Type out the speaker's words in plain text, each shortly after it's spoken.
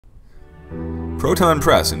Proton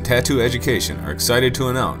Press and Tattoo Education are excited to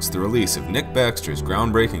announce the release of Nick Baxter's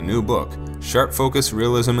groundbreaking new book, Sharp Focus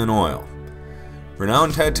Realism in Oil.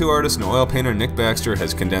 Renowned tattoo artist and oil painter Nick Baxter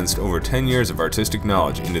has condensed over 10 years of artistic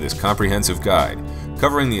knowledge into this comprehensive guide,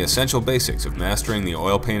 covering the essential basics of mastering the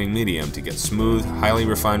oil painting medium to get smooth, highly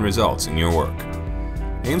refined results in your work.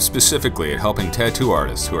 Aimed specifically at helping tattoo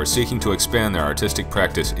artists who are seeking to expand their artistic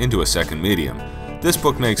practice into a second medium, this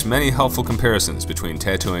book makes many helpful comparisons between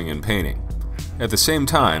tattooing and painting. At the same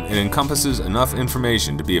time, it encompasses enough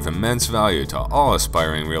information to be of immense value to all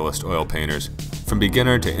aspiring realist oil painters, from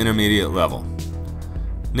beginner to intermediate level.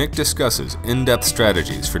 Nick discusses in-depth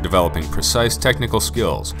strategies for developing precise technical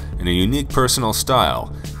skills and a unique personal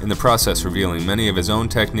style, in the process revealing many of his own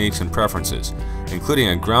techniques and preferences, including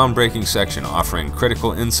a groundbreaking section offering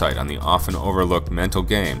critical insight on the often overlooked mental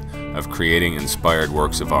game of creating inspired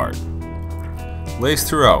works of art. Laced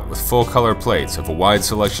throughout with full-color plates of a wide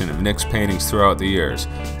selection of Nick's paintings throughout the years,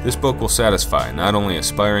 this book will satisfy not only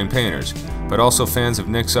aspiring painters, but also fans of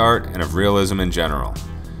Nick's art and of realism in general.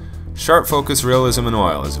 Sharp Focus Realism in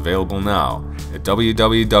Oil is available now at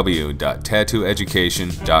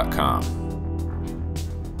www.tattooeducation.com.